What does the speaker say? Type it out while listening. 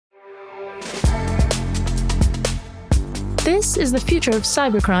This is the Future of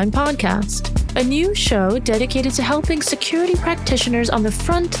Cybercrime podcast, a new show dedicated to helping security practitioners on the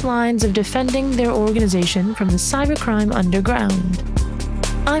front lines of defending their organization from the cybercrime underground.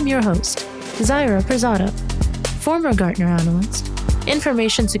 I'm your host, Zaira Perzada, former Gartner analyst,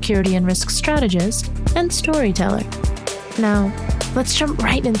 information security and risk strategist, and storyteller. Now, let's jump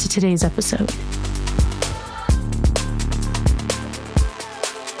right into today's episode.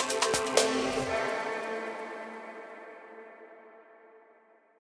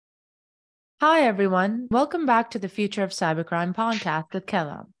 Hi, everyone. Welcome back to the Future of Cybercrime podcast with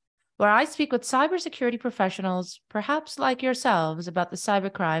Kela, where I speak with cybersecurity professionals, perhaps like yourselves, about the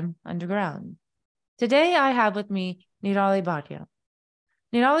cybercrime underground. Today, I have with me Nirali Bhatia.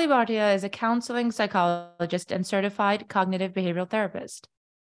 Nirali Bhatia is a counseling psychologist and certified cognitive behavioral therapist,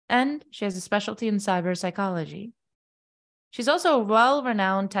 and she has a specialty in cyber psychology. She's also a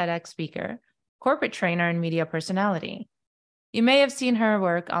well-renowned TEDx speaker, corporate trainer, and media personality. You may have seen her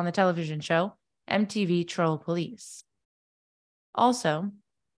work on the television show MTV Troll Police. Also,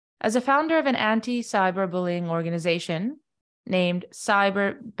 as a founder of an anti-cyberbullying organization named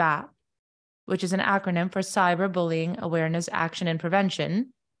CyberBAP, which is an acronym for Cyberbullying Awareness, Action, and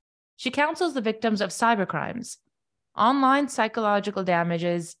Prevention, she counsels the victims of cybercrimes, online psychological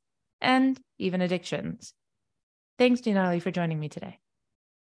damages, and even addictions. Thanks, Nirali, for joining me today.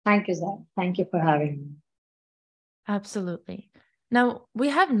 Thank you, Zach. Thank you for having me. Absolutely. Now, we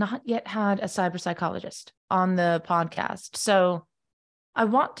have not yet had a cyber psychologist on the podcast, so I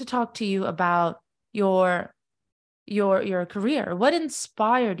want to talk to you about your career. What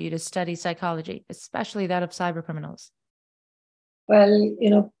inspired you to study psychology, especially that of cyber criminals? Well,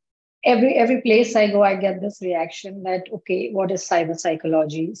 every place I go, I get this reaction that, okay, what is cyber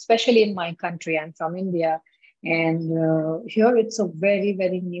psychology? Especially in my country, I'm from India, and here it's a very,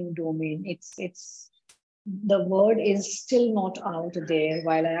 very new domain. It's the word is still not out there.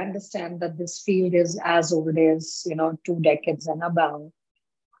 While I understand that this field is as old as 2 decades and above.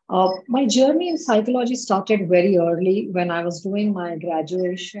 My journey in psychology started very early when I was doing my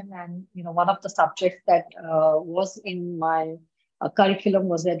graduation, and one of the subjects that was in my curriculum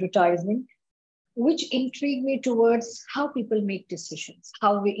was advertising, which intrigued me towards how people make decisions,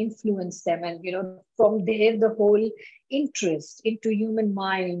 how we influence them, and from there the whole interest into human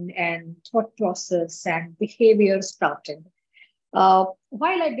mind and thought process and behavior started. While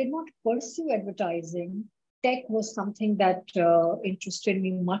I did not pursue advertising, tech was something that interested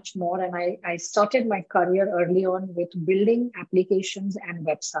me much more. And I started my career early on with building applications and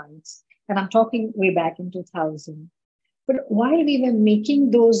websites. And I'm talking way back in 2000. But while we were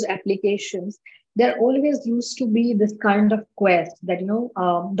making those applications, there always used to be this kind of quest that,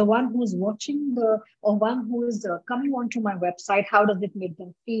 the one who's watching or one who is coming onto my website, how does it make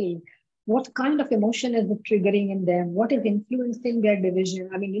them feel? What kind of emotion is it triggering in them? What is influencing their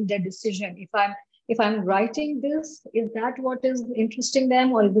in their decision? If I'm writing this, is that what is interesting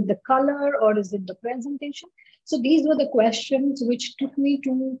them, or is it the color, or is it the presentation? So these were the questions which took me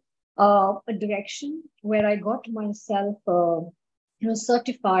to a direction where I got myself,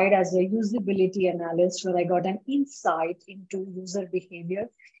 certified as a usability analyst, where I got an insight into user behavior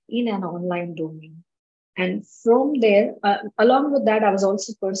in an online domain. And from there, along with that, I was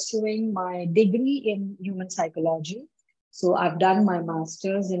also pursuing my degree in human psychology. So I've done my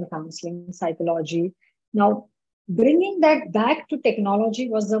master's in counseling psychology. Now, bringing that back to technology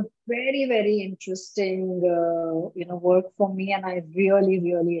was a very, very interesting, work for me, and I really,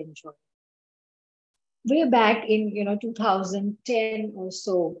 really enjoyed it. Way back in 2010 or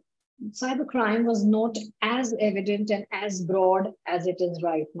so, cybercrime was not as evident and as broad as it is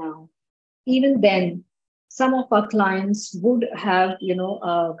right now. Even then, some of our clients would have,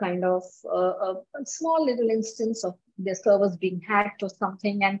 a small little instance of their servers being hacked or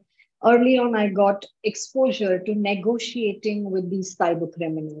something. And early on, I got exposure to negotiating with these cyber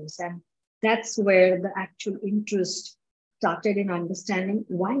criminals. And that's where the actual interest started in understanding,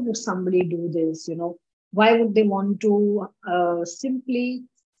 why would somebody do this? Why would they want to simply,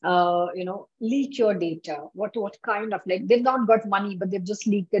 leak your data? What kind of, like, they've not got money, but they've just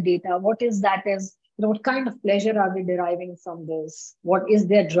leaked the data. What is that as? What kind of pleasure are they deriving from this? What is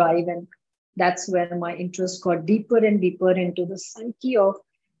their drive? And that's where my interest got deeper and deeper into the psyche of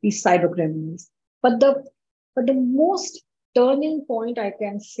these cyber criminals. But the most turning point I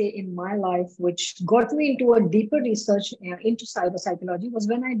can say in my life, which got me into a deeper research into cyber psychology, was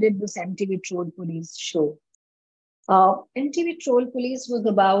when I did this MTV Troll Police show. MTV Troll Police was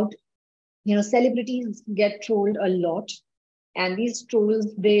about, celebrities get trolled a lot. And these trolls,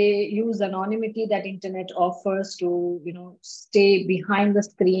 they use anonymity that internet offers to, stay behind the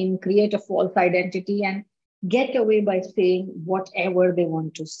screen, create a false identity, and get away by saying whatever they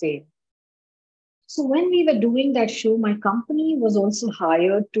want to say. So when we were doing that show, my company was also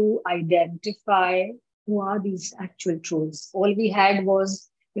hired to identify who are these actual trolls. All we had was,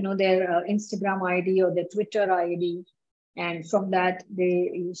 their Instagram ID or their Twitter ID, and from that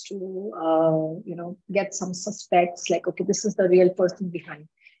they used to, get some suspects. Like, okay, this is the real person behind.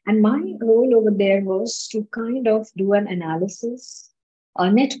 And my role over there was to kind of do an analysis,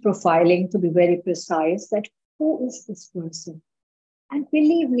 net profiling to be very precise. That who is this person? And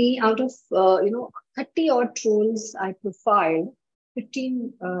believe me, out of 30 odd trolls I profiled,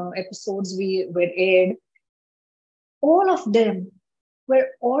 15 episodes we were aired, all of them were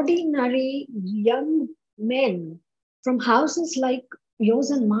ordinary young men from houses like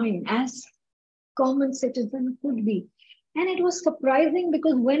yours and mine, as common citizen could be. And it was surprising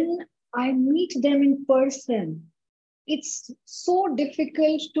because when I meet them in person, it's so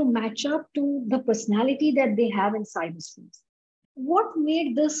difficult to match up to the personality that they have in cyberspace. What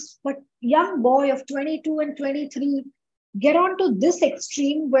made this young boy of 22 and 23 get onto this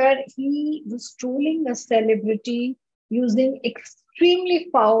extreme where he was trolling a celebrity using extremely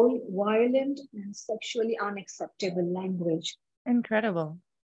foul, violent, and sexually unacceptable language? Incredible.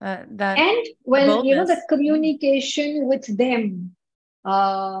 That And the well, boldness. the communication with them,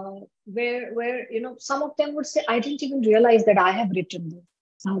 where some of them would say, "I didn't even realize that I have written this."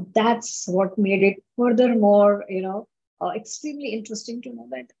 Now that's what made it furthermore, extremely interesting to know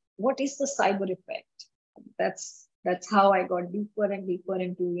that what is the cyber effect. That's how I got deeper and deeper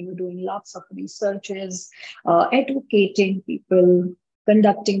into doing lots of researches, educating people,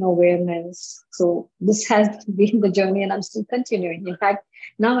 conducting awareness. So this has been the journey, and I'm still continuing. In fact,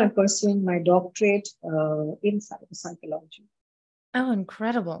 now I'm pursuing my doctorate in psychology. Oh,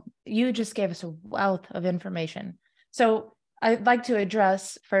 incredible. You just gave us a wealth of information. So I'd like to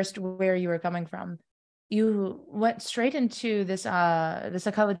address first where you were coming from. You went straight into this the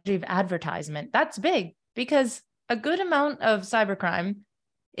psychology of advertisement. That's big because a good amount of cybercrime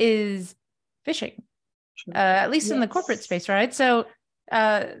is phishing, at least in the corporate space, right? So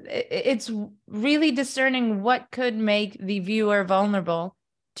it's really discerning what could make the viewer vulnerable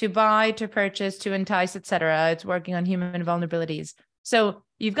to buy, to purchase, to entice, etc. It's working on human vulnerabilities. So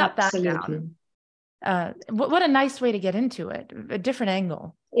you've got Absolutely. that down. What a nice way to get into it, a different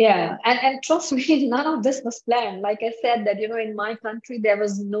angle. Yeah, and trust me, none of this was planned. Like I said, that in my country there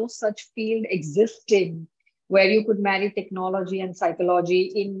was no such field existing where you could marry technology and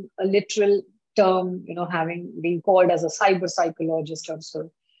psychology in a literal term, having been called as a cyber psychologist or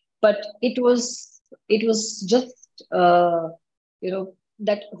so. But it was just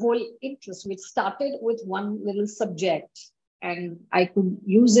that whole interest which started with one little subject, and I could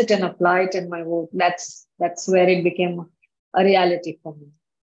use it and apply it in my work. That's where it became a reality for me.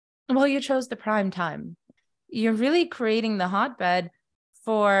 Well, you chose the prime time. You're really creating the hotbed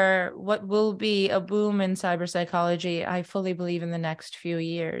for what will be a boom in cyber psychology, I fully believe, in the next few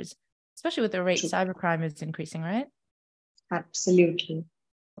years, especially with the rate True. cybercrime is increasing, right? Absolutely.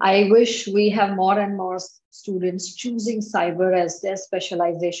 I wish we have more and more students choosing cyber as their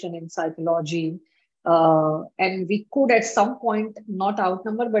specialization in psychology. And we could at some point not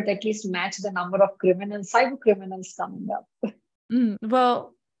outnumber, but at least match the number of criminals, cyber criminals coming up.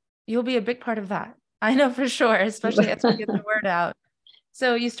 Well, you'll be a big part of that. I know for sure, especially as we get the word out.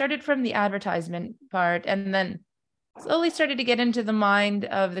 So you started from the advertisement part and then slowly started to get into the mind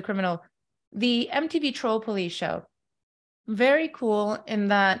of the criminal. The MTV Troll Police show, very cool in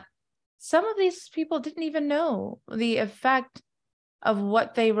that some of these people didn't even know the effect of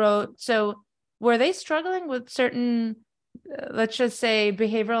what they wrote. So were they struggling with certain, let's just say,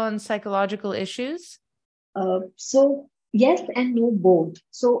 behavioral and psychological issues? So yes and no both.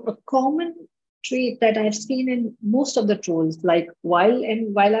 So a common trait that I've seen in most of the trolls, like while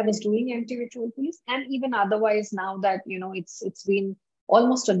I was doing anti troll police, and even otherwise now that it's been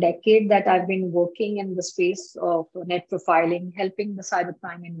almost a decade that I've been working in the space of net profiling, helping the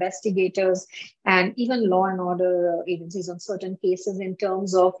cybercrime investigators and even law and order agencies on certain cases in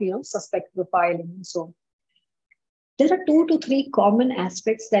terms of suspect profiling and so on. There are 2 to 3 common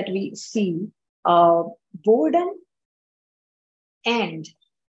aspects that we see: boredom and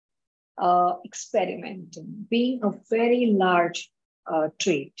experimenting being a very large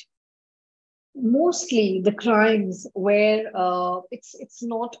trait. Mostly the crimes where it's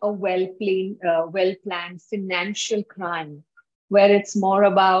not a well planned financial crime, where it's more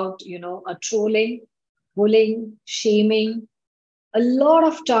about a trolling, bullying, shaming. A lot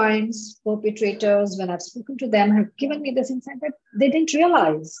of times perpetrators, when I've spoken to them, have given me this insight that they didn't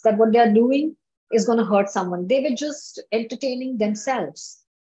realize that what they're doing is going to hurt someone. They were just entertaining themselves.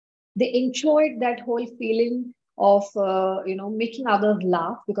 They enjoyed that whole feeling of making others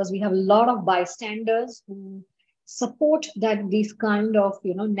laugh, because we have a lot of bystanders who support that these kind of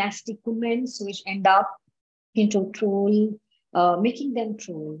nasty comments which end up into troll, making them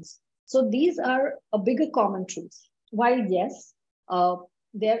trolls. So these are a bigger common truth. While yes, uh,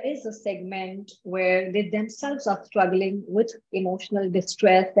 there is a segment where they themselves are struggling with emotional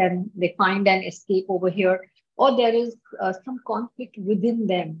distress and they find an escape over here, or there is some conflict within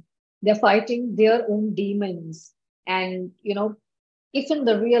them. They're fighting their own demons, and if in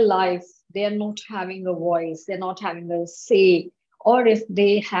the real life they're not having a voice, they're not having a say, or if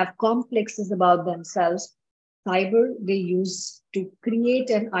they have complexes about themselves, cyber they use to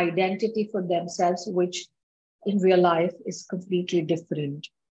create an identity for themselves, which in real life is completely different.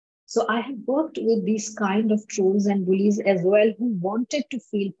 So I have worked with these kind of trolls and bullies as well, who wanted to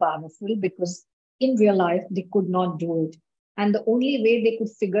feel powerful because in real life they could not do it. And the only way they could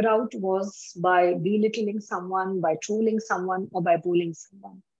figure out was by belittling someone, by trolling someone, or by bullying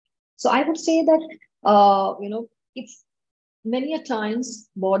someone. So I would say that, it's many a times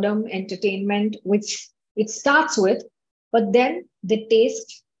boredom, entertainment, which it starts with, but then they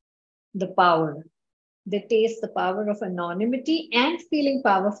taste the power. They taste the power of anonymity and feeling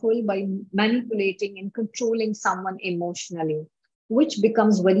powerful by manipulating and controlling someone emotionally, which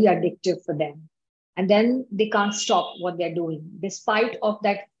becomes very addictive for them. And then they can't stop what they're doing, despite of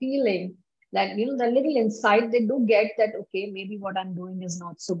that feeling that, the little insight they do get that, okay, maybe what I'm doing is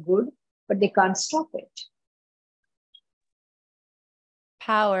not so good, but they can't stop it.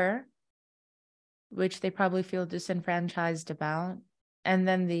 Power, which they probably feel disenfranchised about, and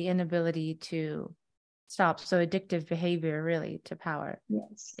then the inability to stop. So addictive behavior really to power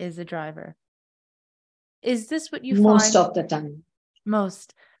Yes. is a driver. Is this what you Most find? of the time.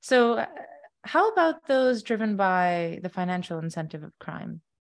 Most. So how about those driven by the financial incentive of crime?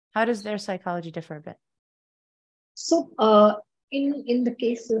 How does their psychology differ a bit? So, in the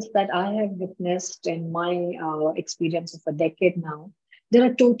cases that I have witnessed in my experience of a decade now, there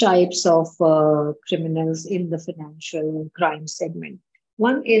are two types of criminals in the financial crime segment.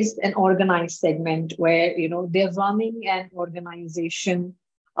 One is an organized segment where they're running an organization,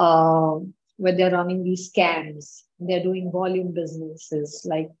 uh, where they're running these scams. They're doing volume businesses,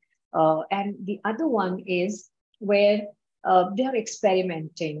 and the other one is where they're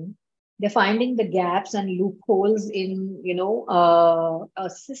experimenting, they're finding the gaps and loopholes in a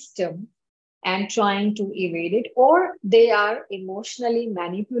system and trying to evade it, or they are emotionally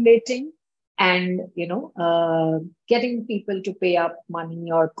manipulating and getting people to pay up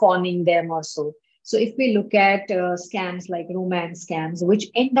money or conning them or so. So if we look at scams like romance scams, which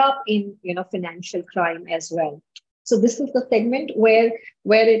end up in financial crime as well. So this is the segment where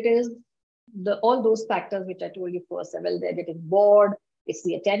it is the all those factors which I told you first. Well, they're getting bored, it's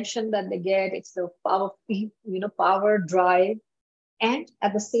the attention that they get, it's the power drive, and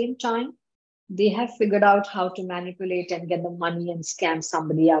at the same time they have figured out how to manipulate and get the money and scam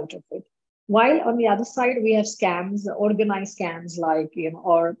somebody out of it. While on the other side we have scams, organized scams, like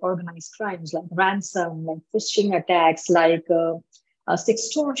or organized crimes like ransom, like phishing attacks, like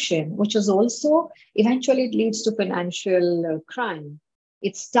extortion, which is also eventually it leads to financial crime.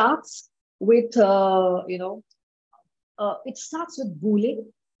 It starts with it starts with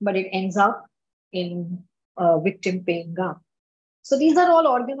bullying, but it ends up in victim paying up. So these are all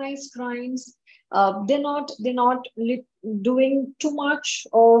organized crimes. They're not doing too much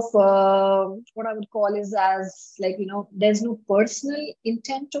of what I would call is as like there's no personal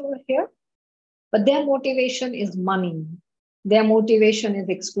intent over here, but their motivation is money. Their motivation is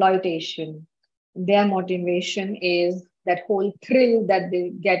exploitation. Their motivation is that whole thrill that they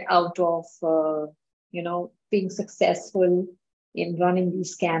get out of being successful in running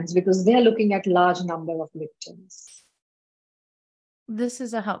these scams, because they're looking at large number of victims. This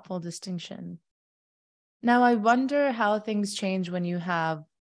is a helpful distinction. Now, I wonder how things change when you have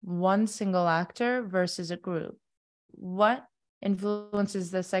one single actor versus a group. What influences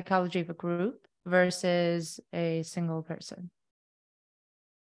the psychology of a group versus a single person?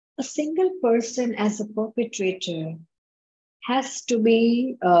 A single person as a perpetrator has to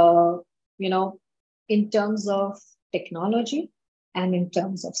be, in terms of technology and in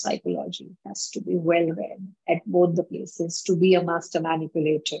terms of psychology, has to be well read at both the places to be a master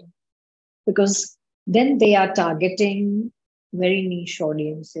manipulator, because then they are targeting very niche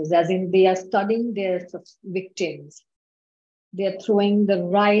audiences, as in they are studying their victims. They're throwing the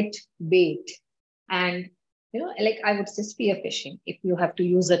right bait. And, like I would say spear fishing, if you have to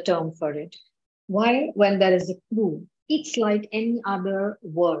use a term for it. While when there is a crew, it's like any other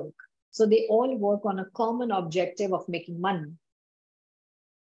work. So they all work on a common objective of making money.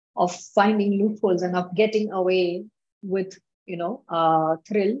 of finding loopholes and of getting away with,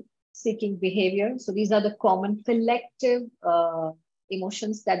 thrill seeking behavior. So these are the common collective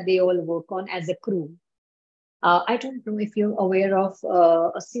emotions that they all work on as a crew. I don't know if you're aware of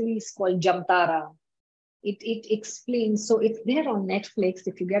a series called Jamtara. It explains, so it's there on Netflix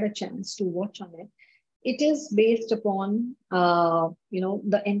if you get a chance to watch on it. It is based upon,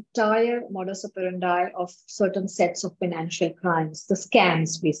 the entire modus operandi of certain sets of financial crimes, the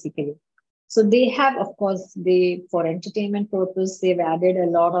scams basically. So they have, of course, for entertainment purpose, they've added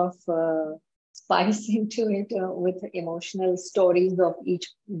a lot of spice into it with emotional stories of each,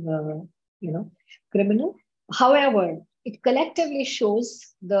 criminal. However, it collectively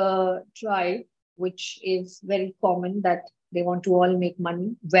shows the tribe, which is very common, that they want to all make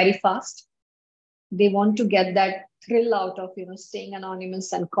money very fast. They want to get that thrill out of, staying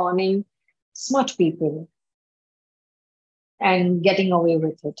anonymous and conning smart people and getting away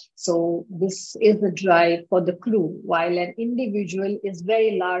with it. So this is the drive for the crew, while an individual is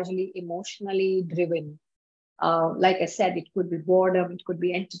very largely emotionally driven. Like I said, it could be boredom, it could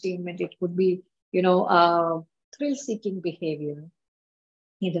be entertainment, it could be, thrill-seeking behavior,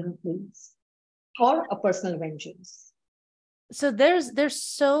 either of these, or a personal vengeance. So there's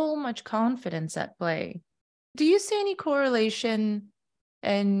so much confidence at play. Do you see any correlation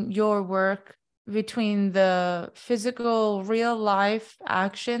in your work between the physical, real life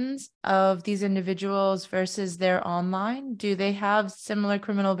actions of these individuals versus their online? Do they have similar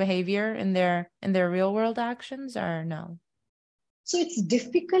criminal behavior in their real world actions, or no? So it's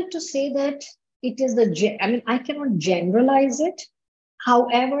difficult to say that it is I cannot generalize it.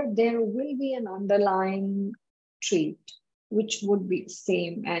 However, there will be an underlying trait which would be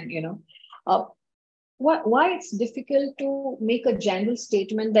same. And, why it's difficult to make a general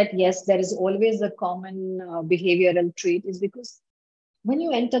statement that yes, there is always a common behavioral trait is because when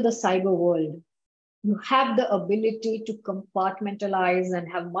you enter the cyber world, you have the ability to compartmentalize and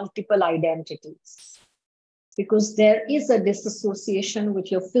have multiple identities, because there is a disassociation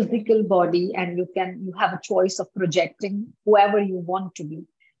with your physical body, and you have a choice of projecting whoever you want to be.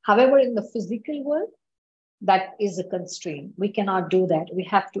 However, in the physical world, that is a constraint. We cannot do that. We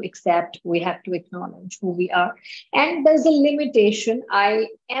have to accept, we have to acknowledge who we are. And there's a limitation. I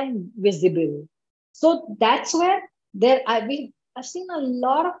am visible. So that's where I've seen a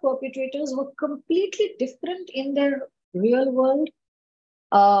lot of perpetrators who are completely different in their real world.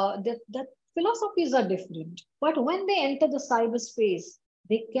 That philosophies are different. But when they enter the cyberspace,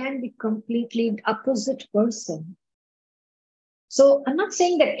 they can be completely opposite person. So I'm not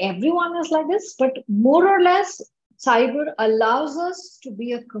saying that everyone is like this, but more or less, cyber allows us to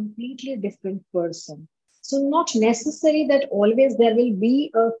be a completely different person. So not necessary that always there will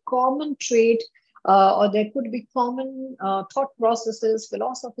be a common trait, or there could be common thought processes,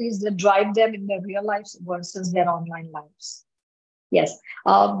 philosophies that drive them in their real lives versus their online lives. Yes,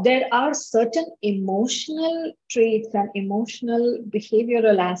 there are certain emotional traits and emotional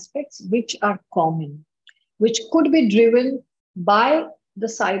behavioral aspects which are common, which could be driven by the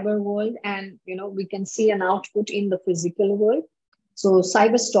cyber world, and we can see an output in the physical world. So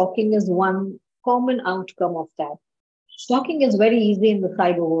cyber stalking is one common outcome of that. Stalking is very easy in the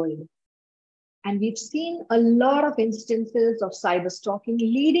cyber world, and we've seen a lot of instances of cyber stalking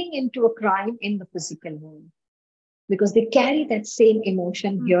leading into a crime in the physical world, because they carry that same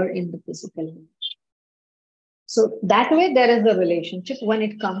emotion here in the physical world. So that way there is a relationship when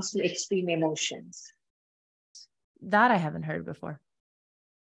it comes to extreme emotions. That I haven't heard before.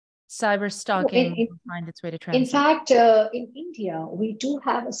 Cyber stalking find its way to transit. In fact, in India, we do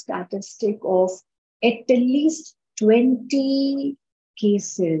have a statistic of at least 20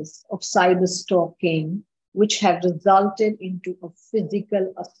 cases of cyber stalking, which have resulted into a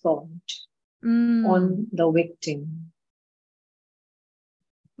physical assault on the victim.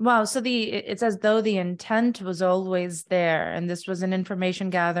 Wow. So it's as though the intent was always there, and this was an information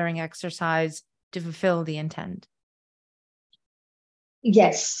gathering exercise to fulfill the intent.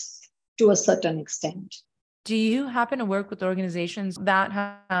 Yes, to a certain extent. Do you happen to work with organizations that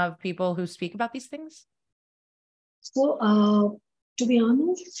have people who speak about these things? So, to be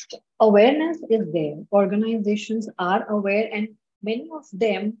honest, awareness is there. Organizations are aware, and many of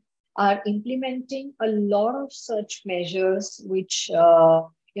them are implementing a lot of such measures which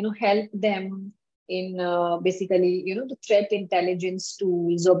help them in basically the threat intelligence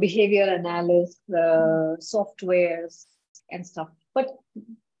tools or behavior analysis softwares and stuff. But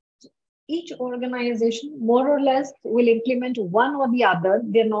each organization more or less will implement one or the other.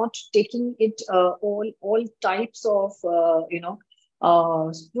 They're not taking it all types of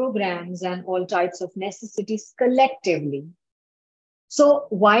programs and all types of necessities collectively. So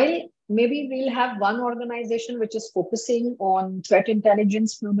while maybe we'll have one organization which is focusing on threat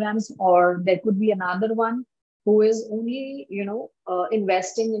intelligence programs, or there could be another one who is only,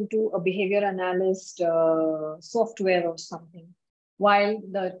 investing into a behavior analyst software or something. While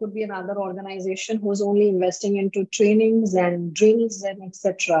there could be another organization who's only investing into trainings and drills and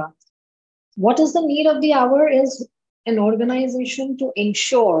etc. What is the need of the hour is an organization to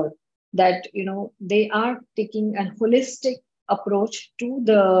ensure that they are taking a holistic approach to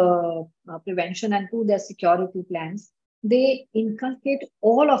the prevention and to their security plans. They inculcate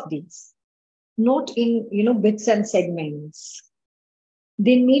all of these, not in bits and segments.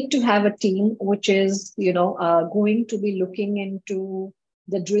 They need to have a team which is going to be looking into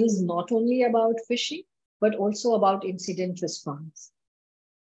the drills, not only about phishing but also about incident response.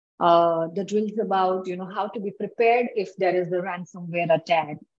 The drills about how to be prepared if there is a ransomware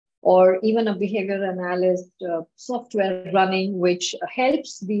attack, or even a behavior analyst software running which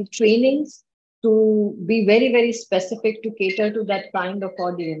helps the trainings to be very, very specific to cater to that kind of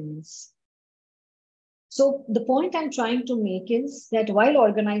audience. So the point I'm trying to make is that while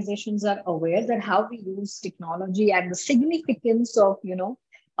organizations are aware that how we use technology and the significance of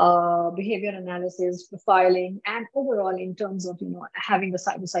behavior analysis, profiling, and overall in terms of having a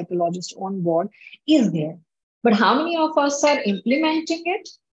cyber psychologist on board is there, but how many of us are implementing it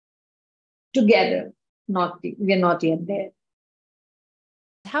together? We're not yet there.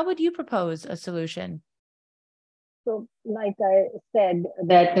 How would you propose a solution? So, like I said,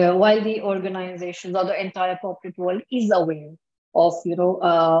 that while the organizations or the entire corporate world is aware of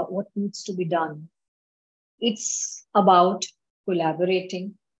what needs to be done, it's about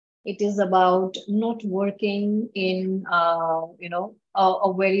collaborating. It is about not working in a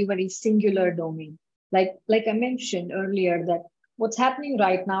very, very singular domain. Like I mentioned earlier, that what's happening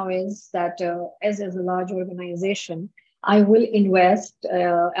right now is that as a large organization, I will invest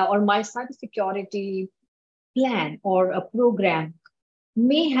or my cybersecurity plan or a program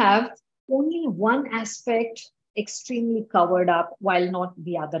may have only one aspect extremely covered up while not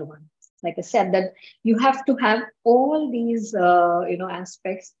the other one. Like I said, that you have to have all these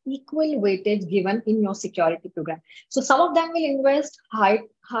aspects equal weightage given in your security program. So some of them will invest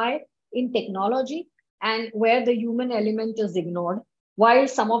high in technology, and where the human element is ignored, while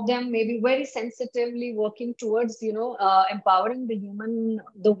some of them may be very sensitively working towards empowering the human,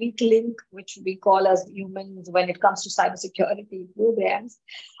 the weak link, which we call as humans when it comes to cybersecurity programs,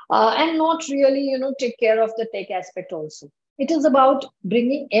 and not really take care of the tech aspect also. It is about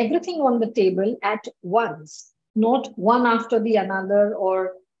bringing everything on the table at once, not one after the another,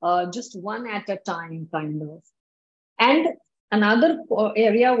 or just one at a time, kind of. And another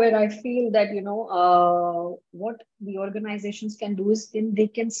area where I feel that what the organizations can do is then they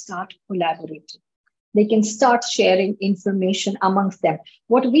can start collaborating. They can start sharing information amongst them.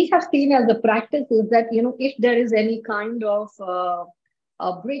 What we have seen as a practice is that if there is any kind of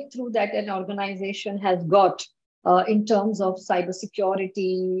a breakthrough that an organization has got in terms of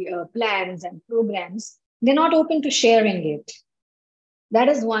cybersecurity plans and programs, they're not open to sharing it. That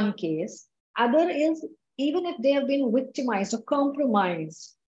is one case. Other is, even if they have been victimized or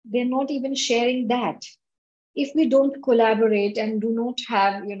compromised, they're not even sharing that. If we don't collaborate and do not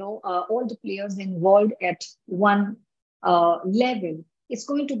have all the players involved at one level, it's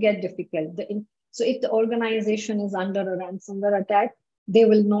going to get difficult. So if the organization is under a ransomware attack, they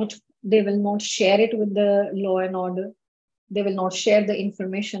will not share it with the law and order. They will not share the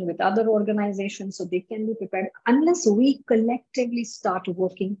information with other organizations, so they can be prepared. Unless we collectively start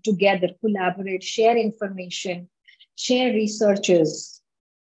working together, collaborate, share information, share researches,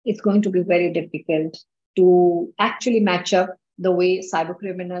 it's going to be very difficult to actually match up the way cyber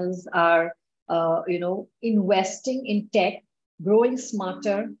criminals are, investing in tech, growing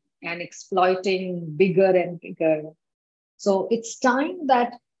smarter, and exploiting bigger and bigger. So it's time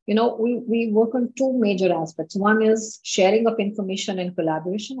that we work on two major aspects. One is sharing of information and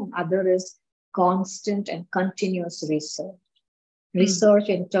collaboration, and other is constant and continuous research. Research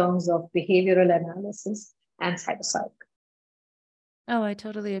in terms of behavioral analysis and cyberpsych. Oh, I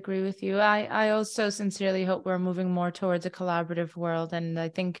totally agree with you. I also sincerely hope we're moving more towards a collaborative world. And I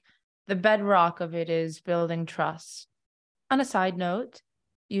think the bedrock of it is building trust. On a side note,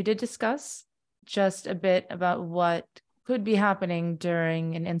 you did discuss just a bit about what could be happening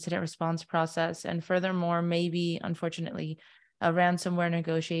during an incident response process, and furthermore, maybe, unfortunately, a ransomware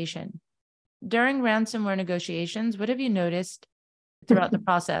negotiation. During ransomware negotiations, what have you noticed throughout the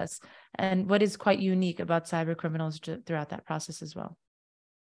process, and what is quite unique about cyber criminals throughout that process as well?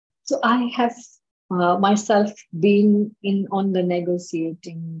 So I have Myself being in on the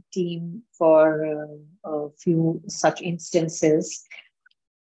negotiating team for a few such instances,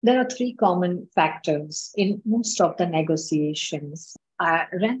 there are three common factors in most of the negotiations.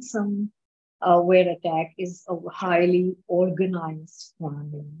 Ransomware attack is a highly organized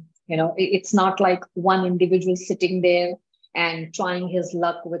crime. It's not like one individual sitting there and trying his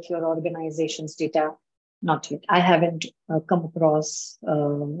luck with your organization's data. Not yet. I haven't come across,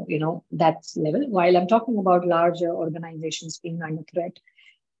 that level. While I'm talking about larger organizations being under threat,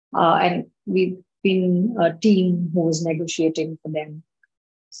 and we've been a team who was negotiating for them.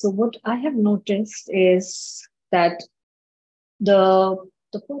 So what I have noticed is that the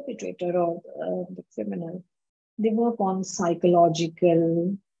perpetrator or the criminal, they work on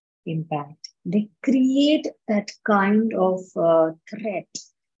psychological impact. They create that kind of threat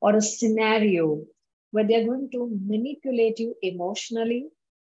or a scenario where they're going to manipulate you emotionally,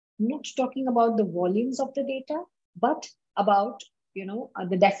 not talking about the volumes of the data, but about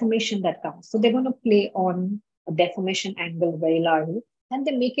the defamation that comes. So they're going to play on a defamation angle very largely, and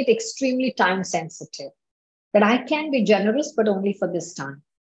they make it extremely time sensitive. That I can be generous, but only for this time.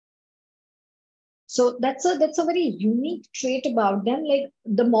 So that's a very unique trait about them. Like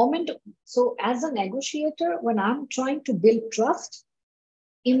the moment, so as a negotiator, when I'm trying to build trust,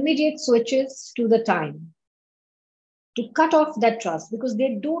 immediate switches to the time to cut off that trust, because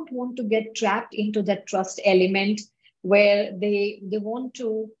they don't want to get trapped into that trust element where they want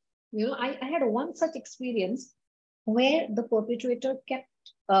to, I had one such experience where the perpetrator kept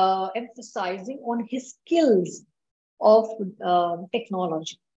emphasizing on his skills of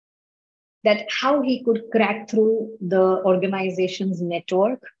technology, that how he could crack through the organization's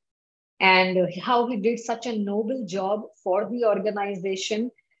network and how he did such a noble job for the organization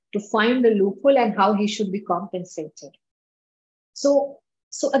to find the loophole and how he should be compensated. So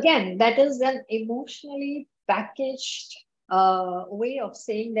again, that is an emotionally packaged way of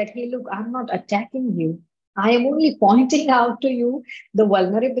saying that, hey, look, I'm not attacking you. I am only pointing out to you the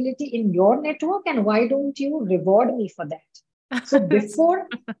vulnerability in your network, and why don't you reward me for that? So before,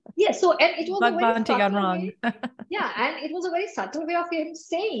 yeah, so, and it was a very subtle way. Yeah, and it was a very subtle way of him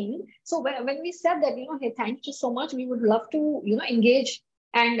saying, so when we said that, hey, thank you so much, we would love to, engage,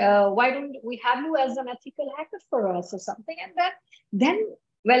 and why don't we have you as an ethical hacker for us or something? And then,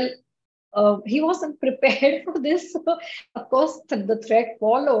 he wasn't prepared for this. So, of course, the threat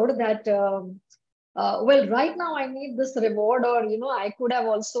followed that, right now I need this reward, or, I could have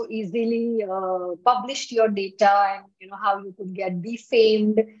also easily published your data, and, how you could get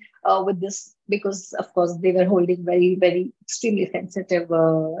defamed with this, because, of course, they were holding very, very extremely sensitive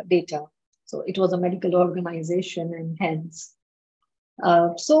data. So it was a medical organization, and hence.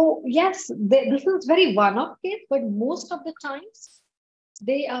 So, yes, this is very one-off case, but most of the times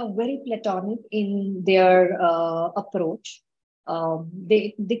they are very platonic in their approach.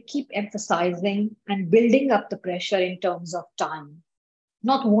 They keep emphasizing and building up the pressure in terms of time,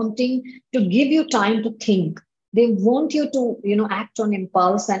 not wanting to give you time to think. They want you to act on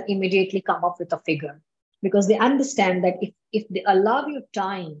impulse and immediately come up with a figure, because they understand that if they allow you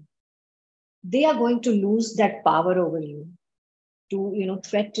time, they are going to lose that power over you, to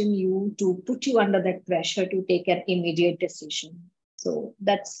threaten you, to put you under that pressure to take an immediate decision. So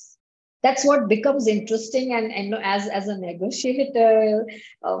that's what becomes interesting. And as a negotiator,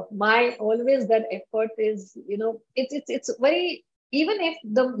 my always that effort is, it's very, even if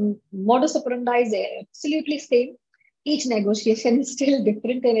the modus operandi is absolutely same, each negotiation is still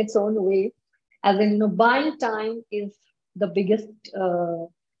different in its own way. As in, buying time is the biggest,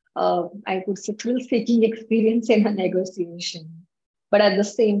 I would say, thrill-seeking experience in a negotiation. But at the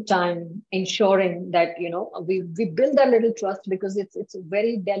same time, ensuring that we build a little trust, because it's a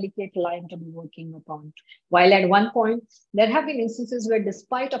very delicate line to be working upon. While at one point there have been instances where,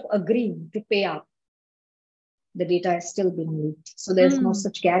 despite of agreeing to pay up, the data has still been leaked. So there's no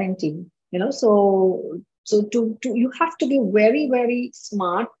such guarantee. So you have to be very, very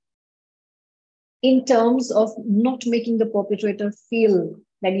smart in terms of not making the perpetrator feel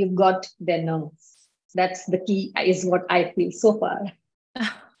that you've got their nerves. That's the key, is what I feel so far.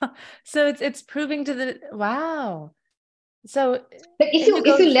 So it's proving to the wow. So if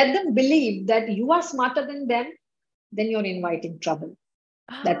you let them believe that you are smarter than them, then you're inviting trouble.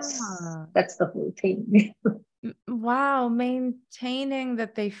 That's the whole thing. Wow, maintaining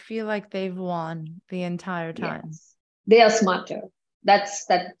that they feel like they've won the entire time. Yes. They are smarter. That's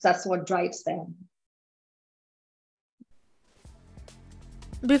what drives them.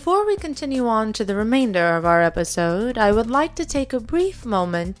 Before we continue on to the remainder of our episode, I would like to take a brief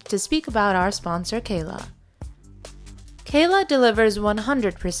moment to speak about our sponsor, Kayla. Kayla delivers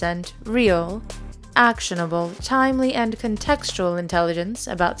 100% real, actionable, timely, and contextual intelligence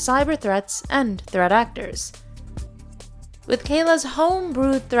about cyber threats and threat actors. With Kayla's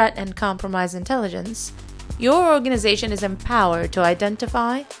home-brewed threat and compromise intelligence, your organization is empowered to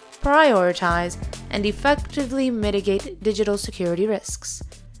identify, prioritize, and effectively mitigate digital security risks.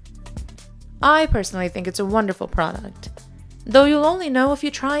 I personally think it's a wonderful product, though you'll only know if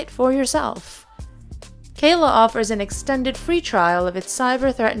you try it for yourself. Kayla offers an extended free trial of its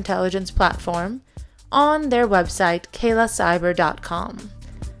cyber threat intelligence platform on their website, kaylacyber.com.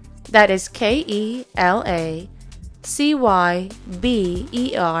 That is KELACYBER.com.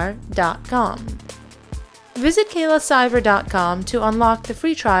 Visit kaylacyber.com to unlock the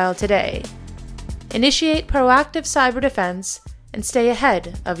free trial today. Initiate proactive cyber defense and stay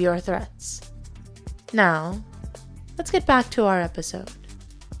ahead of your threats. Now, let's get back to our episode.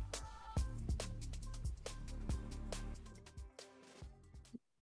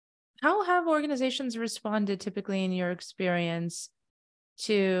 How have organizations responded typically in your experience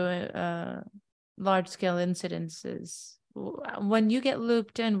to large-scale incidences? When you get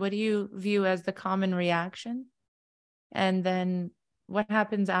looped in, what do you view as the common reaction? And then what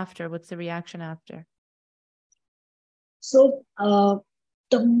happens after? What's the reaction after? So the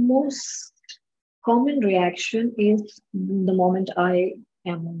most common reaction is the moment I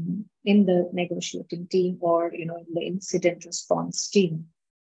am in the negotiating team or in the incident response team,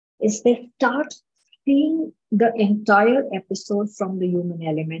 is they start seeing the entire episode from the human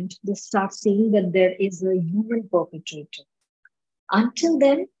element. They start seeing that there is a human perpetrator. Until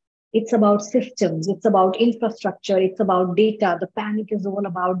then, it's about systems, it's about infrastructure, it's about data. The panic is all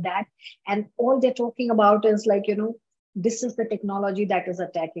about that. And all they're talking about is this is the technology that is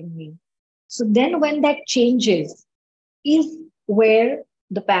attacking me. So then when that changes is where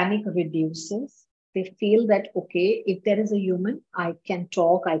the panic reduces. They feel that, okay, if there is a human, I can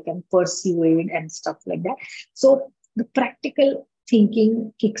talk, I can persuade and stuff like that. So the practical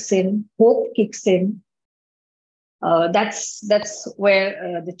thinking kicks in, hope kicks in. That's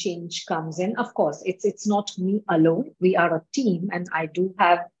where the change comes in. Of course, it's not me alone. We are a team, and I do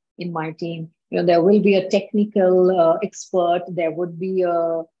have in my team, there will be a technical expert, there would be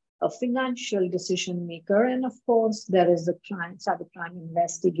a financial decision maker, and of course, there is a cybercrime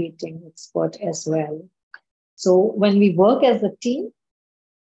investigating expert as well. So when we work as a team,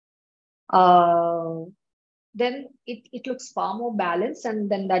 then it looks far more balanced, and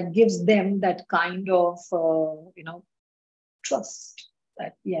then that gives them that kind of trust.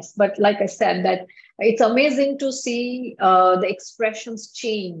 That yes, but like I said, that it's amazing to see the expressions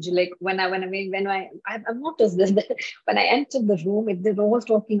change. Like when I've noticed this, that when I entered the room, they're all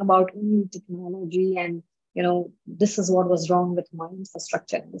talking about new technology, and this is what was wrong with my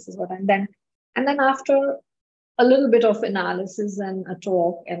infrastructure, and this is what, and then after a little bit of analysis and a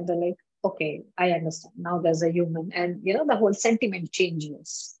talk, and they're like, okay, I understand. Now there's a human, and the whole sentiment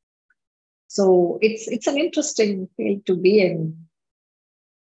changes. So it's an interesting field to be in.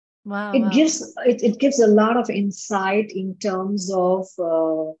 Wow. It gives a lot of insight in terms of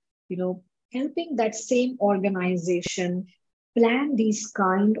helping that same organization plan these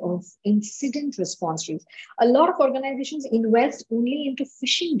kind of incident response drills. A lot of organizations invest only into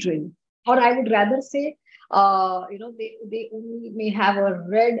phishing drill, or I would rather say, they only may have a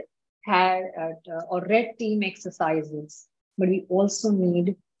red hat or red team exercises, but we also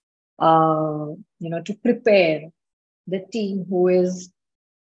need to prepare the team who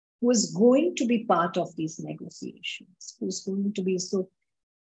is going to be part of these negotiations, who's going to be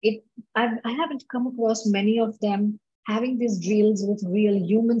I haven't come across many of them having these drills with real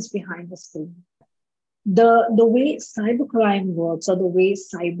humans behind the screen. The way cybercrime works, or the way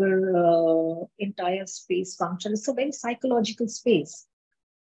cyber entire space functions, it's a very psychological space.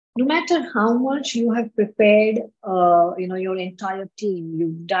 No matter how much you have prepared, your entire team,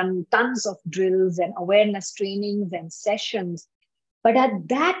 you've done tons of drills and awareness trainings and sessions, but at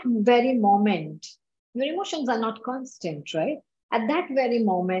that very moment, your emotions are not constant, right? At that very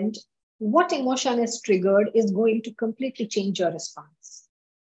moment, what emotion is triggered is going to completely change your response.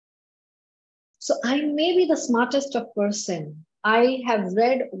 So I may be the smartest of person. I have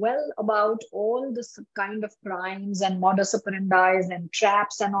read well about all this kind of crimes and modus operandi and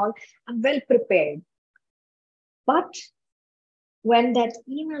traps and all. I'm well prepared. But when that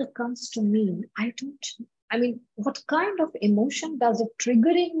email comes to me, what kind of emotion does it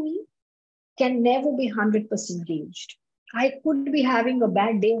trigger in me can never be 100% gauged. I could be having a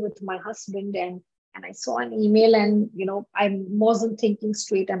bad day with my husband, and I saw an email, and I wasn't thinking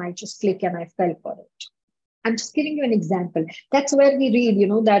straight, and I just click and I fell for it. I'm just giving you an example. That's where we read,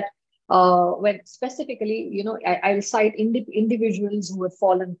 that when specifically, I'll cite individuals who have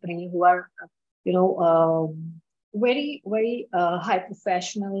fallen prey, who are very, very high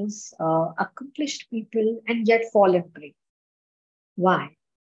professionals, accomplished people, and yet fall in prey. Why?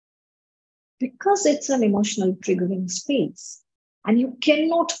 Because it's an emotional triggering space. And you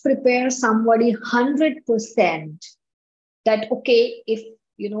cannot prepare somebody 100% that, okay, if,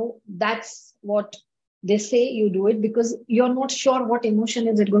 that's what they say, you do it because you're not sure what emotion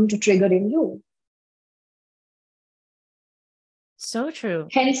is it going to trigger in you. So true.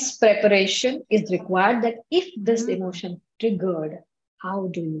 Hence, preparation is required that if this emotion triggered, how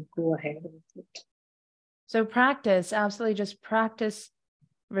do you go ahead with it? So practice, absolutely just practice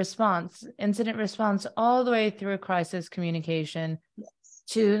response, incident response, all the way through crisis communication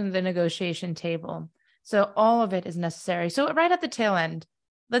to the negotiation table. So all of it is necessary. So right at the tail end,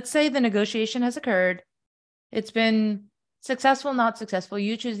 let's say the negotiation has occurred. It's been successful, not successful.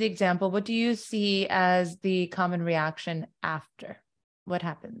 You choose the example. What do you see as the common reaction after? What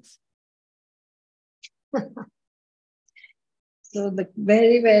happens? So the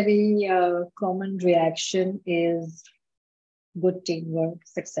very, very common reaction is good teamwork,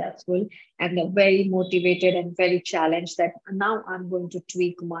 successful, and they're very motivated and very challenged that now I'm going to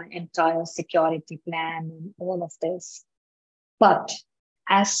tweak my entire security plan and all of this. But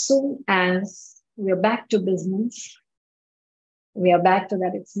as soon as we're back to business, we are back to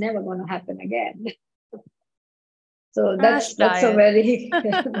that it's never going to happen again. So that's a very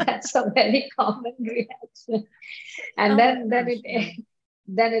that's a very common reaction, and then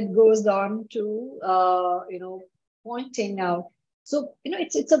it goes on to pointing out. So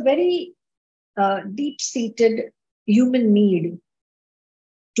it's a very deep seated human need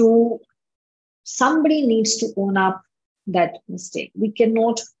to somebody needs to own up that mistake. We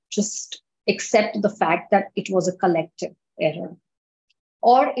cannot just accept the fact that it was a collective error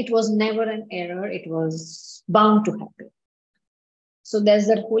or it was never an error, it was bound to happen. So there's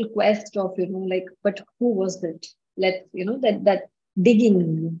that whole quest of, but who was it? That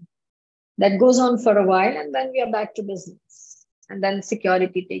digging that goes on for a while, and then we are back to business. And then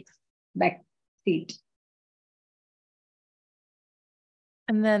security takes back seat.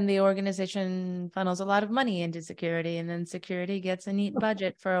 And then the organization funnels a lot of money into security, and then security gets a neat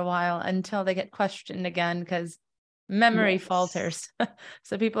budget for a while until they get questioned again because memory falters.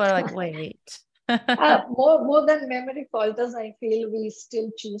 So people are like, wait. More than memory falters, I feel we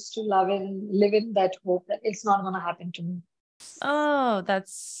still choose to live in that hope that it's not going to happen to me. Oh,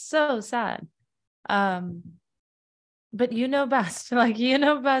 that's so sad. But you know best,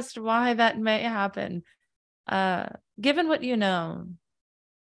 why that may happen. Given what you know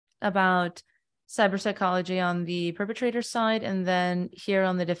about cyber psychology on the perpetrator side and then here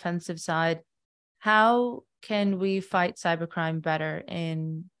on the defensive side, how can we fight cybercrime better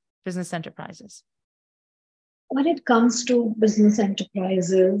in business enterprises? When it comes to business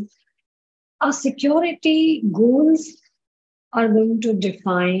enterprises, our security goals are going to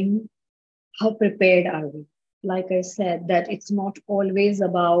define how prepared are we. Like I said, that it's not always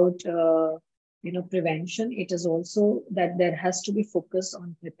about prevention. It is also that there has to be focus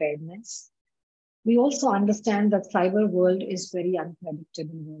on preparedness. We also understand that cyber world is very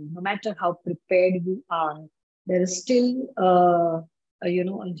unpredictable. No matter how prepared you are, there is still a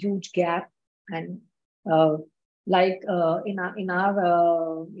huge gap. And like when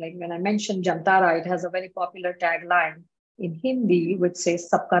I mentioned Jamtara, it has a very popular tagline in Hindi which says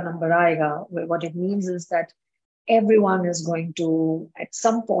 "Sabka number aayega." Where what it means is that everyone is going to, at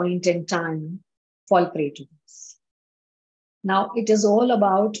some point in time, fall prey to this. Now, it is all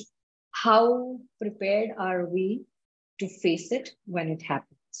about how prepared are we to face it when it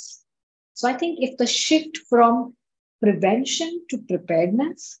happens. So I think if the shift from prevention to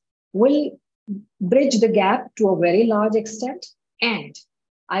preparedness will bridge the gap to a very large extent. And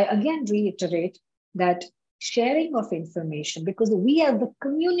I again reiterate that sharing of information, because we are the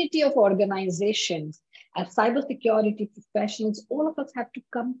community of organizations as cybersecurity professionals, all of us have to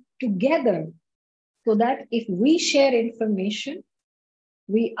come together so that if we share information,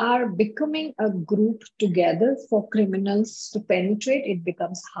 we are becoming a group together for criminals to penetrate, it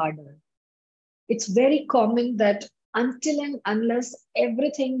becomes harder. It's very common that until and unless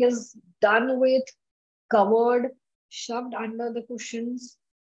everything is done with, covered, shoved under the cushions,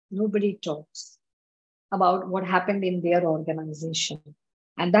 nobody talks about what happened in their organization.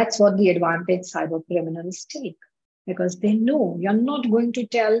 And that's what the advantage cyber criminals take, because they know you're not going to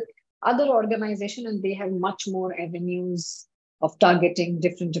tell other organization and they have much more avenues of targeting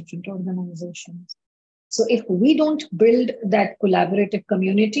different organizations. So if we don't build that collaborative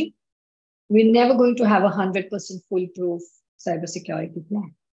community, we're never going to have 100% foolproof cybersecurity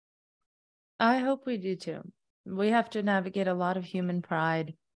plan. I hope we do too. We have to navigate a lot of human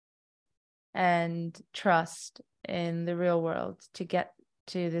pride and trust in the real world to get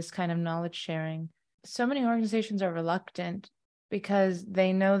to this kind of knowledge sharing. So many organizations are reluctant because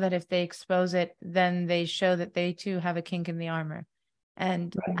they know that if they expose it, then they show that they too have a kink in the armor.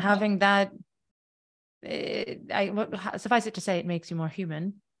 And having that, suffice it to say, it makes you more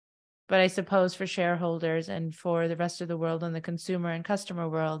human. But I suppose for shareholders and for the rest of the world and the consumer and customer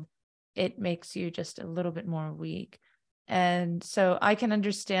world, it makes you just a little bit more weak. And so I can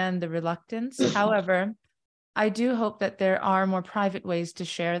understand the reluctance. However, I do hope that there are more private ways to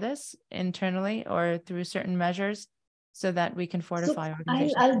share this internally or through certain measures so that we can fortify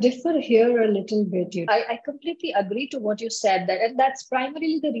organizations. I'll differ here a little bit. I completely agree to what you said, that, and that's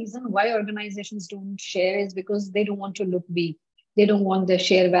primarily the reason why organizations don't share, is because they don't want to look weak. They don't want their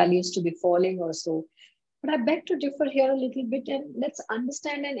share values to be falling or so. But I beg to differ here a little bit, and let's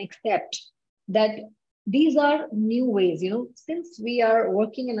understand and accept that these are new ways. Since we are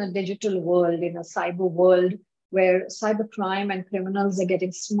working in a digital world, in a cyber world where cybercrime and criminals are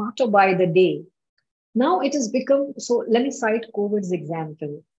getting smarter by the day, now it has become, so let me cite COVID's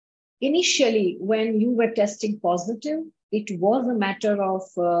example. Initially, when you were testing positive, it was a matter of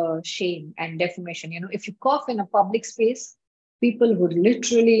shame and defamation. If you cough in a public space, people would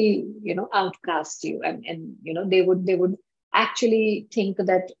literally, outcast you, and they would actually think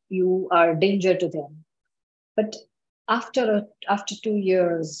that you are a danger to them. But after 2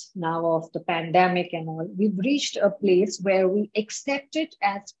 years now of the pandemic and all, we've reached a place where we accept it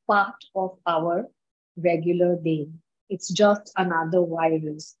as part of our regular day. It's just another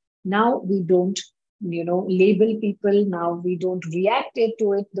virus. Now we don't, label people. Now we don't react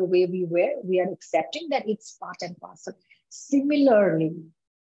to it the way we were. We are accepting that it's part and parcel. Similarly,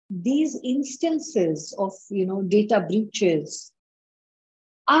 these instances of, data breaches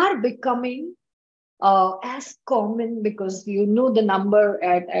are becoming as common, because the number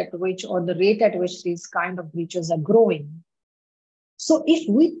at which, or the rate at which these kind of breaches are growing. So if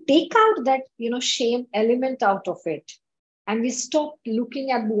we take out that, shame element out of it, and we stop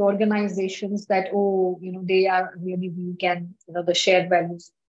looking at the organizations that, they are really weak, and, the shared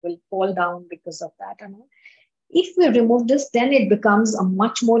values will fall down because of that. And if we remove this, then it becomes a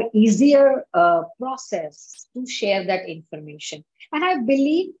much more easier process to share that information. And I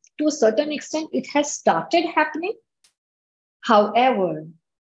believe to a certain extent, it has started happening. However,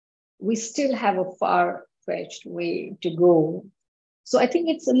 we still have a far-fetched way to go. So I think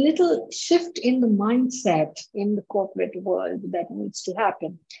it's a little shift in the mindset in the corporate world that needs to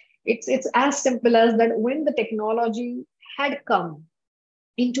happen. It's as simple as that when the technology had come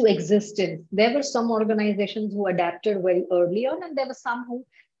into existence, there were some organizations who adapted very early on, and there were some who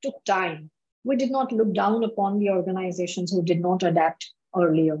took time. We did not look down upon the organizations who did not adapt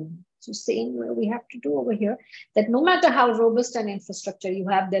early on. So same way we have to do over here, that no matter how robust an infrastructure you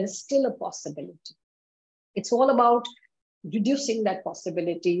have, there is still a possibility. It's all about reducing that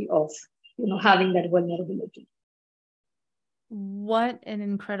possibility of, having that vulnerability. What an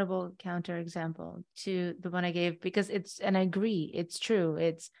incredible counterexample to the one I gave, because and I agree, it's true.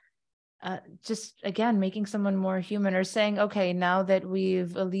 It's just, again, making someone more human, or saying, okay, now that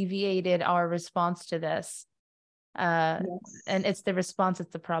we've alleviated our response to this, yes, and it's the response,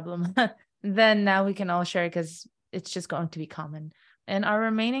 it's the problem, then now we can all share it, because it's just going to be common. In our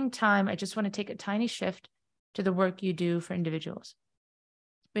remaining time, I just want to take a tiny shift to the work you do for individuals.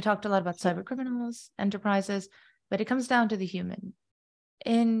 We talked a lot about cyber criminals, enterprises, but it comes down to the human.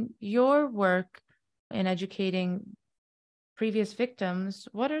 In your work in educating previous victims,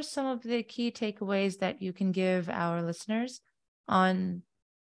 what are some of the key takeaways that you can give our listeners on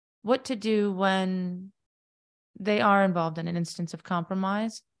what to do when they are involved in an instance of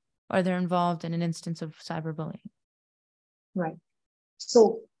compromise, or they're involved in an instance of cyberbullying? Right.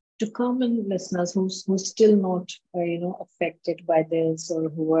 So to common listeners who's still not, affected by this, or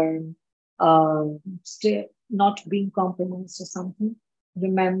who are still not being compromised or something,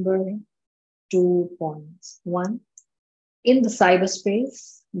 remember 2 points. One, in the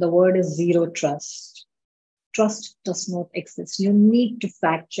cyberspace, the word is zero trust. Trust does not exist. You need to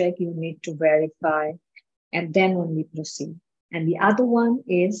fact check, you need to verify, and then only proceed. And the other one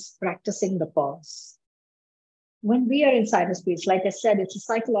is practicing the pause. When we are in cyberspace, like I said, it's a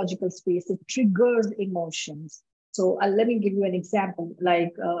psychological space. It triggers emotions. So let me give you an example.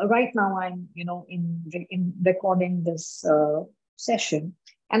 Like right now, I'm in recording this session,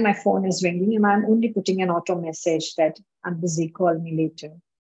 and my phone is ringing, and I'm only putting an auto message that I'm busy, call me later.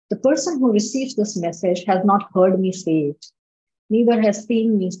 The person who receives this message has not heard me say it, neither has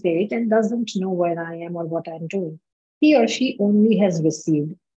seen me say it, and doesn't know where I am or what I'm doing. He or she only has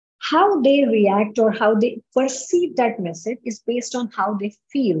received. How they react or how they perceive that message is based on how they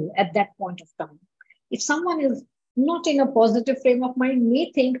feel at that point of time. If someone is not in a positive frame of mind,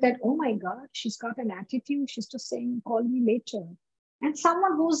 may think that, oh my God, she's got an attitude. She's just saying, call me later. And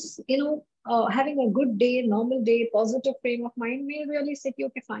someone who's, having a good day, normal day, positive frame of mind may really say,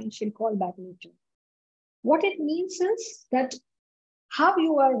 okay, fine, she'll call back later. What it means is that how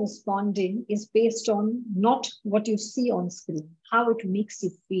you are responding is based on not what you see on screen, how it makes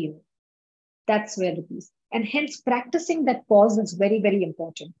you feel. That's where it is. And hence, practicing that pause is very, very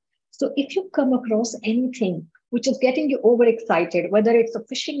important. So if you come across anything which is getting you overexcited, whether it's a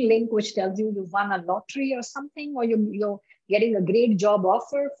phishing link which tells you won a lottery or something, or you're getting a great job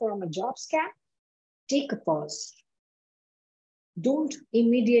offer from a job scam, take a pause. Don't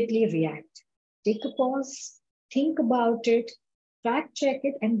immediately react. Take a pause, think about it, fact check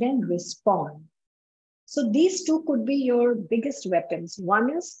it, and then respond. So these two could be your biggest weapons.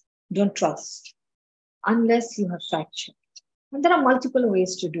 One is don't trust unless you have fact checked. And there are multiple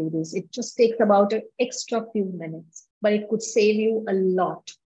ways to do this. It just takes about an extra few minutes, but it could save you a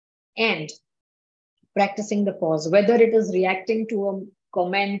lot. And practicing the pause, whether it is reacting to a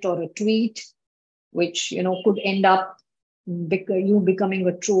comment or a tweet, which could end up you becoming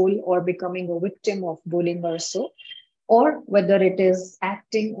a troll or becoming a victim of bullying or so, or whether it is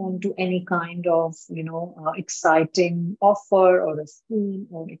acting onto any kind of exciting offer or a scheme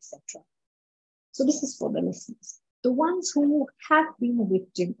or etc. So this is for the listeners, the ones who have been a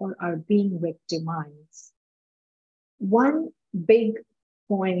victim or are being victimized. One big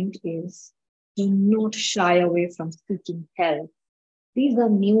point is do not shy away from seeking help. These are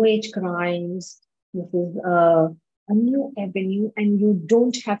new age crimes. This is a new avenue, and you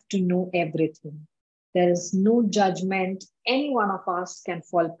don't have to know everything. There is no judgment. Any one of us can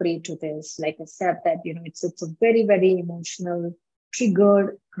fall prey to this. Like I said, that it's a very, very emotional,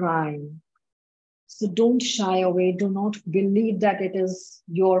 triggered crime. So don't shy away. Do not believe that it is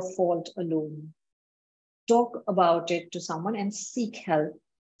your fault alone. Talk about it to someone and seek help.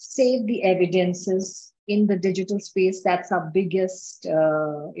 Save the evidences in the digital space. That's our biggest,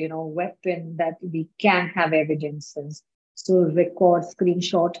 weapon, that we can have evidences. So record,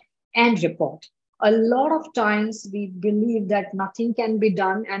 screenshot, and report. A lot of times we believe that nothing can be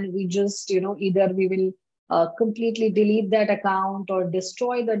done, and we just, either we will completely delete that account or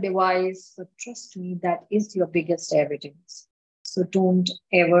destroy the device. But trust me, that is your biggest evidence. So don't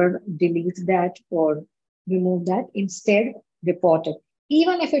ever delete that or remove that. Instead, report it.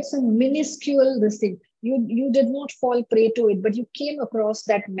 Even if it's a minuscule this thing, you did not fall prey to it, but you came across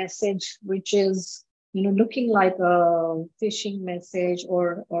that message, which is looking like a phishing message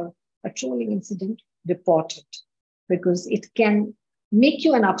or a trolling incident, report it, because it can make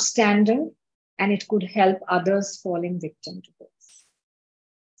you an upstander and it could help others falling victim to this.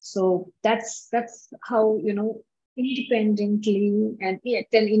 So that's how independently and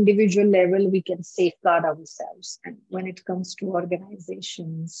at an individual level we can safeguard ourselves. And when it comes to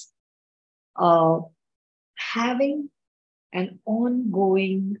organizations, having an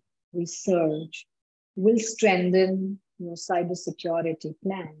ongoing research will strengthen your cybersecurity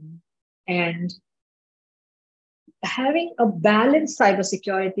plan, and having a balanced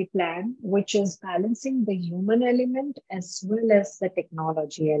cybersecurity plan, which is balancing the human element as well as the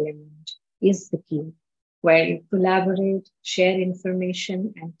technology element, is the key, where you collaborate, share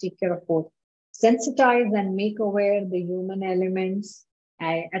information, and take care of both. Sensitize and make aware the human elements,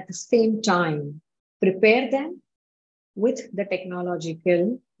 at the same time, prepare them with the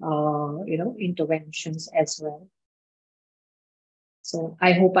technological, interventions as well. So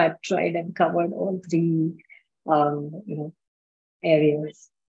I hope I've tried and covered all three,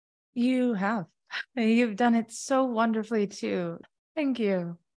 areas. You have. You've done it so wonderfully too. Thank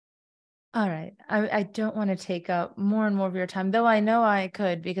you. All right. I don't want to take up more and more of your time, though I know I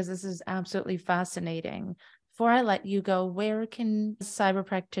could, because this is absolutely fascinating. Before I let you go, where can cyber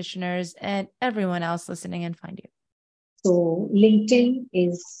practitioners and everyone else listening in find you? So LinkedIn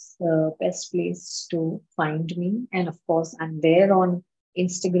is the best place to find me. And of course, I'm there on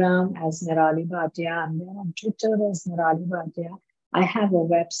Instagram as Nirali Bhatia. I'm there on Twitter as Nirali Bhatia. I have a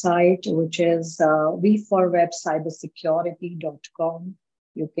website, which is v4webcybersecurity.com.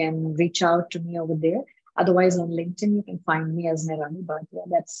 You can reach out to me over there. Otherwise, on LinkedIn, you can find me as Nirali Bhatia.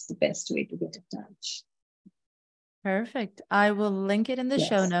 That's the best way to get in touch. Perfect. I will link it in the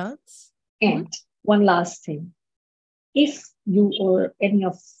show notes. And one last thing. If you or any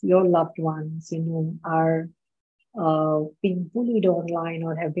of your loved ones, are being bullied online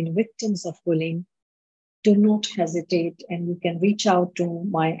or have been victims of bullying, do not hesitate, and you can reach out to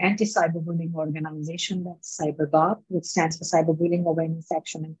my anti-cyberbullying organization, that's CyberBAP, which stands for Cyberbullying Awareness,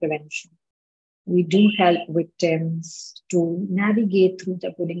 Action and Prevention. We do help victims to navigate through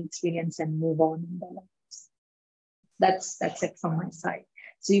the bullying experience and move on in their lives. That's it from my side.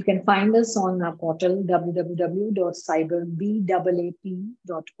 So you can find us on our portal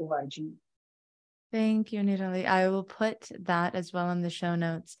www.cyberbaap.org. Thank you, Nirali. I will put that as well in the show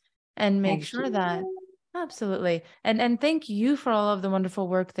notes and make sure that absolutely. And thank you for all of the wonderful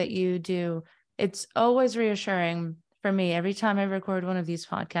work that you do. It's always reassuring for me every time I record one of these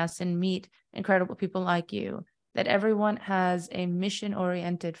podcasts and meet incredible people like you, that everyone has a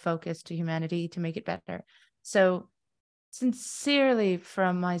mission-oriented focus to humanity to make it better. So sincerely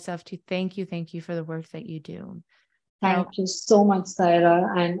from myself to thank you for the work that you do. Thank you so much,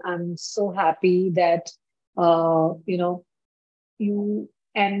 Saira. And I'm so happy that, you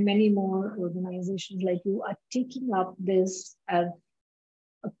and many more organizations like you are taking up this as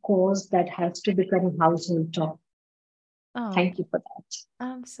a cause that has to become a household talk. Oh, thank you for that.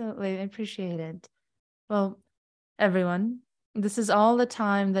 Absolutely. I appreciate it. Well, everyone, this is all the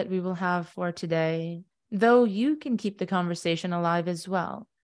time that we will have for today, though you can keep the conversation alive as well.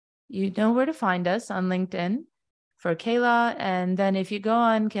 You know where to find us on LinkedIn for Kayla. And then if you go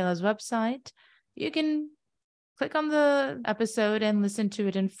on Kayla's website, you can click on the episode and listen to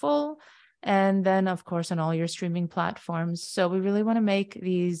it in full. And then, of course, on all your streaming platforms. So we really want to make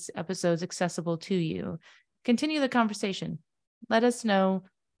these episodes accessible to you. Continue the conversation. Let us know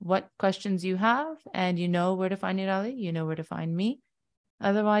what questions you have, and you know where to find Nirali. You know where to find me.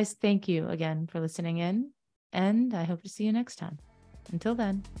 Otherwise, thank you again for listening in, and I hope to see you next time. Until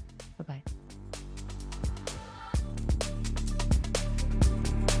then, bye-bye.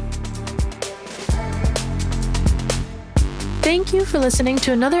 Thank you for listening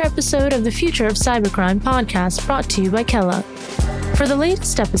to another episode of the Future of Cybercrime podcast brought to you by Kella. For the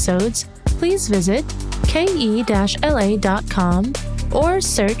latest episodes, please visit ke-la.com or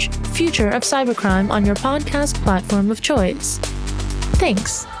search Future of Cybercrime on your podcast platform of choice.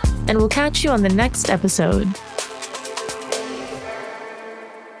 Thanks, and we'll catch you on the next episode.